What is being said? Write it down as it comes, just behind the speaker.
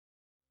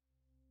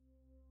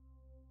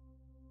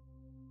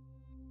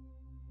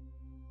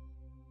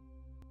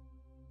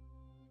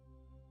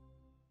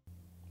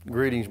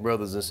Greetings,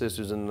 brothers and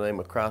sisters, in the name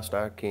of Christ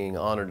our King.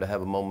 Honored to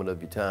have a moment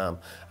of your time.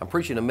 I'm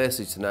preaching a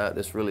message tonight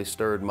that's really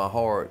stirred my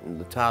heart, and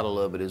the title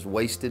of it is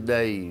Wasted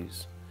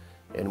Days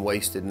and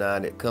Wasted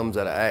Night. It comes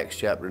out of Acts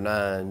chapter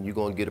 9. You're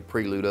going to get a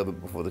prelude of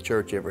it before the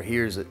church ever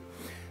hears it.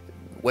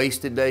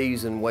 Wasted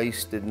days and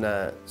wasted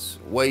nights.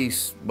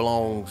 Waste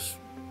belongs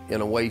in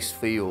a waste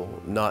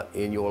field, not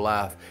in your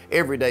life.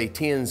 Every day,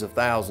 tens of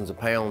thousands of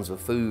pounds of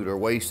food are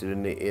wasted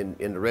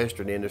in the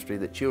restaurant industry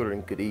that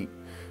children could eat.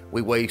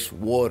 We waste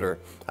water.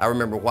 I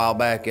remember a while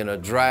back in a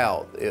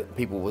drought,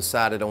 people were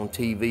sighted on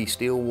TV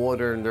still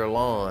watering their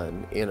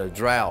lawn in a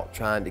drought,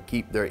 trying to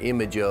keep their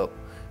image up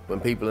when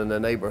people in the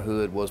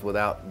neighborhood was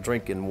without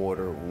drinking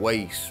water.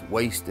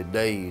 Wasted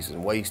days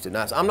and wasted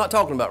nights. I'm not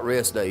talking about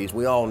rest days.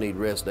 We all need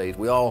rest days.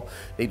 We all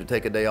need to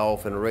take a day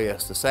off and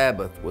rest. The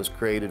Sabbath was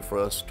created for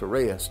us to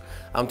rest.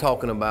 I'm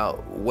talking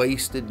about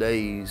wasted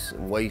days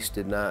and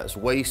wasted nights.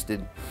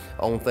 Wasted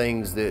on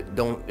things that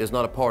is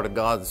not a part of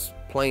God's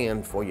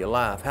plan for your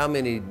life. How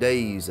many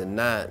days and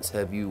nights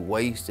have you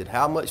wasted?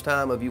 How much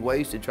time have you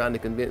wasted trying to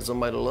convince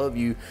somebody to love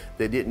you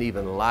that didn't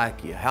even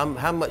like you? How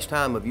much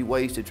time have you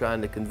wasted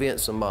trying to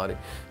convince somebody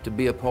to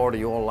be a part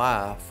of your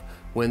life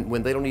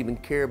when they don't even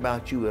care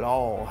about you at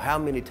all? How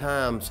many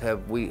times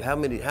have we, how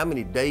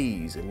many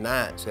days and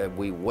nights have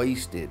we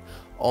wasted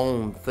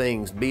on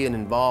things, being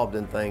involved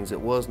in things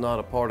that was not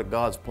a part of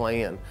God's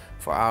plan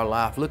for our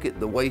life? Look at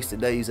the wasted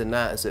days and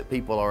nights that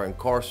people are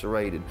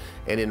incarcerated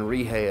and in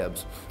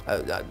rehabs.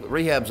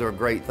 Rehabs are a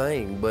great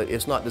thing, but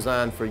it's not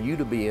designed for you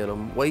to be in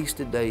them.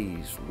 Wasted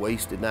days,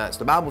 wasted nights.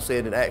 The Bible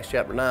said in Acts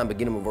chapter 9,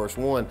 beginning with verse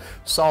 1,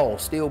 Saul,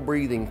 still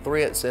breathing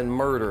threats and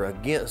murder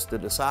against the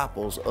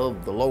disciples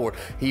of the Lord.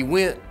 He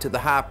went to the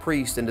high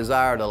priest and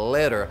desired a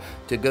letter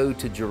to go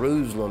to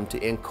Jerusalem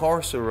to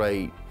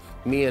incarcerate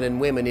men and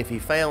women if he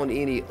found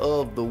any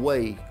of the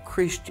way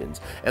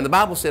Christians. And the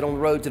Bible said on the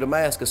road to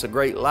Damascus, a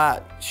great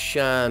light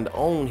shined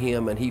on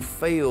him and he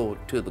fell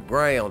to the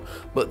ground.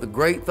 But the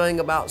great thing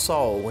about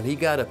Saul, when he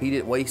got up, he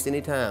didn't waste any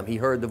time. He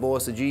heard the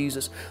voice of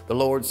Jesus. The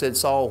Lord said,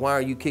 Saul, why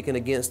are you kicking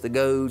against the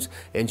goads?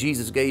 And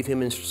Jesus gave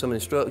him some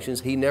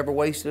instructions. He never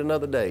wasted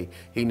another day.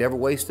 He never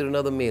wasted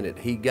another minute.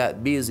 He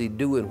got busy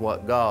doing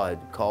what God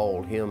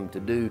called him to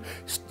do.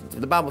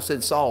 The Bible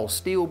said Saul,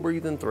 still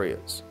breathing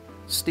threats.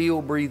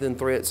 Still breathing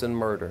threats and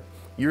murder.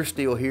 You're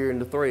still hearing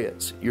the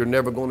threats. You're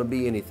never going to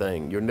be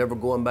anything. You're never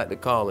going back to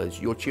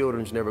college. Your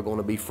children's never going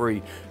to be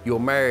free. Your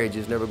marriage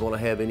is never going to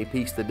have any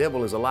peace. The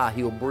devil is a lie.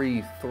 He'll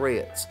breathe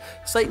threats.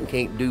 Satan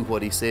can't do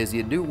what he says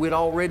he'd do. We'd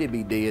already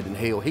be dead in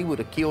hell. He would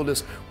have killed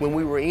us when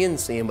we were in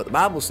sin. But the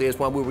Bible says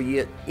while we were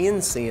yet in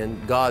sin,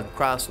 God,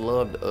 Christ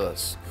loved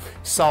us.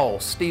 Saul,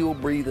 still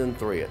breathing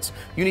threats.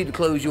 You need to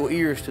close your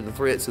ears to the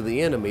threats of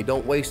the enemy.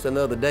 Don't waste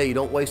another day.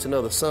 Don't waste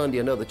another Sunday,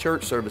 another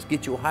church service.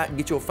 Get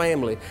your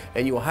family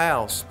and your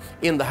house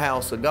in the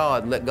house of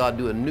God and let God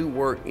do a new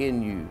work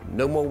in you.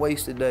 No more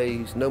wasted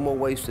days, no more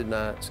wasted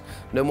nights,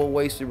 no more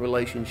wasted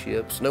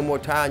relationships, no more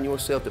tying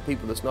yourself to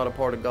people that's not a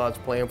part of God's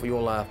plan for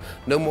your life,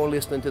 no more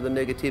listening to the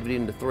negativity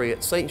and the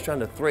threats. Satan's trying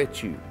to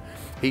threat you.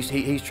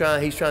 He's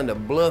trying to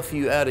bluff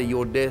you out of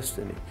your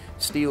destiny.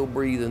 Still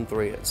breathing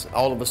threats.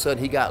 All of a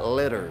sudden he got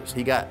letters,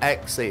 he got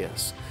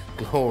access.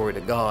 Glory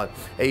to God.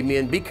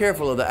 Amen. Be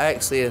careful of the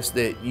access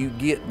that you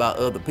get by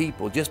other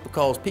people. Just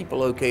because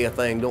people okay a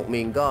thing don't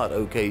mean God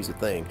okays a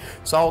thing.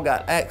 Saul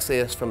got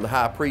access from the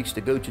high priest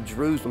to go to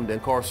Jerusalem to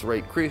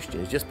incarcerate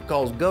Christians. Just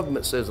because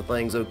government says a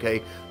thing's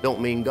okay don't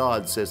mean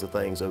God says a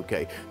thing's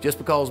okay. Just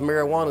because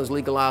marijuana is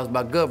legalized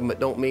by government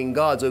don't mean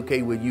God's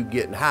okay with you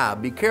getting high.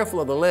 Be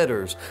careful of the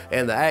letters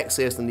and the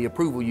access and the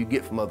approval you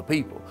get from other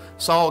people.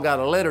 Saul got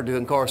a letter to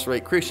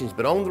incarcerate Christians,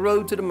 but on the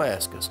road to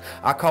Damascus,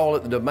 I call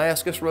it the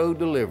Damascus Road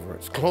Deliverance.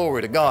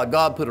 Glory to God.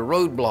 God put a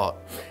roadblock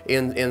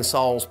in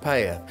Saul's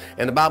path.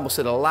 And the Bible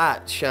said a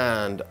light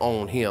shined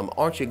on him.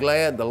 Aren't you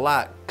glad the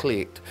light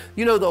clicked?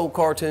 You know the old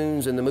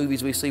cartoons and the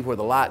movies we see where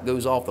the light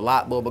goes off, the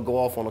light bulb will go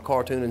off on a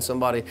cartoon and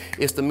somebody,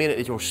 it's the minute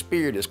that your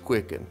spirit is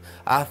quickened.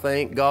 I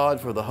thank God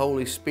for the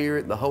Holy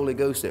Spirit, the Holy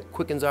Ghost that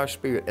quickens our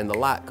spirit and the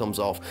light comes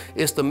off.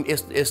 It's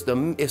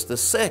the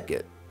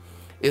second.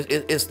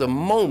 It's the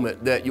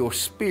moment that your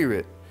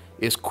spirit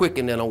is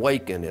quickened and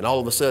awakened, and all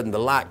of a sudden the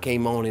light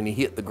came on and he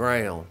hit the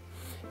ground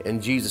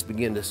and Jesus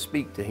began to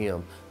speak to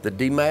him. The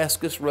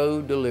Damascus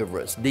Road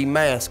Deliverance.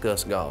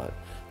 Damascus, God.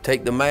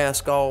 Take the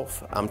mask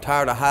off. I'm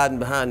tired of hiding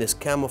behind this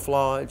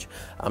camouflage.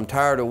 I'm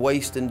tired of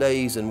wasting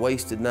days and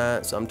wasted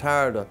nights. I'm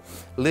tired of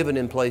living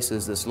in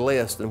places that's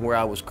less than where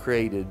I was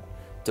created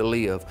to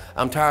live.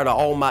 I'm tired of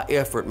all my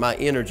effort, my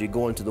energy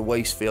going to the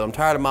waste field. I'm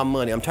tired of my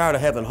money. I'm tired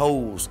of having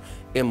holes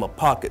in my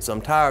pockets.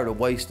 I'm tired of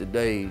wasted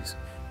days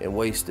and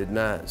wasted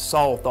nights.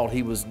 Saul thought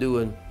he was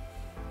doing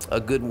a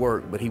good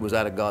work, but he was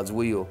out of God's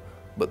will.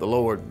 But the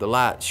Lord, the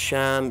light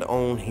shined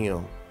on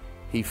him.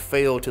 He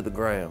fell to the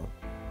ground.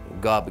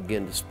 And God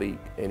began to speak,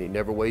 and he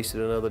never wasted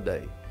another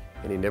day,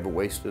 and he never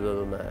wasted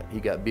another night. He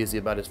got busy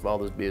about his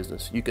Father's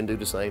business. You can do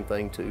the same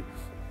thing too.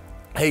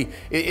 Hey,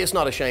 it's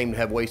not a shame to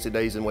have wasted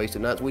days and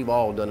wasted nights. We've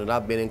all done it.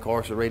 I've been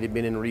incarcerated,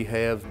 been in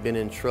rehabs, been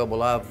in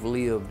trouble. I've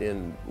lived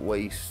in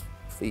waste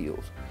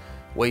fields.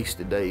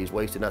 Wasted days,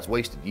 wasted nights,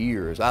 wasted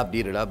years. I've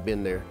did it, I've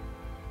been there.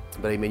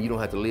 But amen, you don't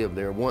have to live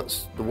there.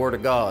 Once the Word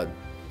of God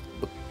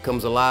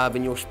becomes alive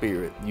in your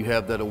spirit, you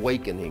have that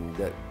awakening,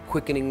 that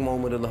quickening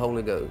moment of the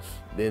Holy Ghost,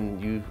 then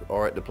you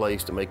are at the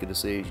place to make a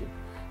decision.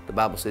 The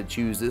Bible said,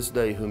 choose this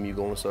day whom you're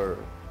going to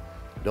serve.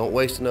 Don't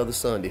waste another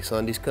Sunday.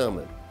 Sunday's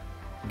coming.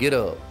 Get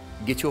up,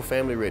 get your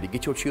family ready,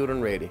 get your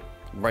children ready.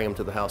 Bring them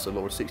to the house of the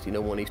Lord,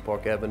 1601 East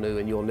Park Avenue,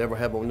 and you'll never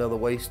have another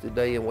wasted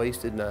day and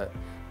wasted night.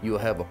 You'll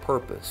have a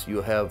purpose.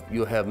 You'll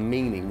have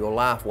meaning. Your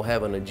life will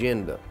have an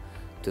agenda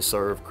to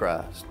serve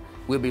Christ.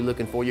 We'll be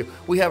looking for you.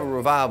 We have a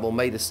revival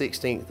May the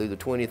 16th through the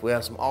 20th. We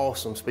have some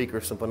awesome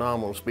speakers, some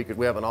phenomenal speakers.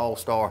 We have an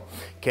all-star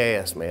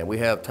cast, man. We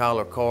have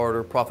Tyler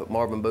Carter, Prophet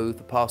Marvin Booth,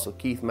 Apostle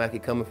Keith Mackey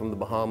coming from the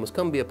Bahamas.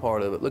 Come be a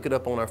part of it. Look it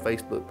up on our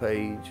Facebook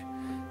page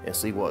and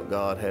see what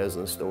God has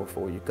in store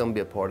for you. Come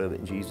be a part of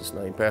it in Jesus'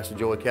 name. Pastor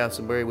Joey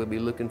Castleberry will be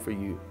looking for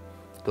you.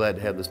 Glad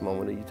to have this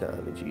moment of your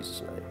time in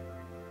Jesus' name.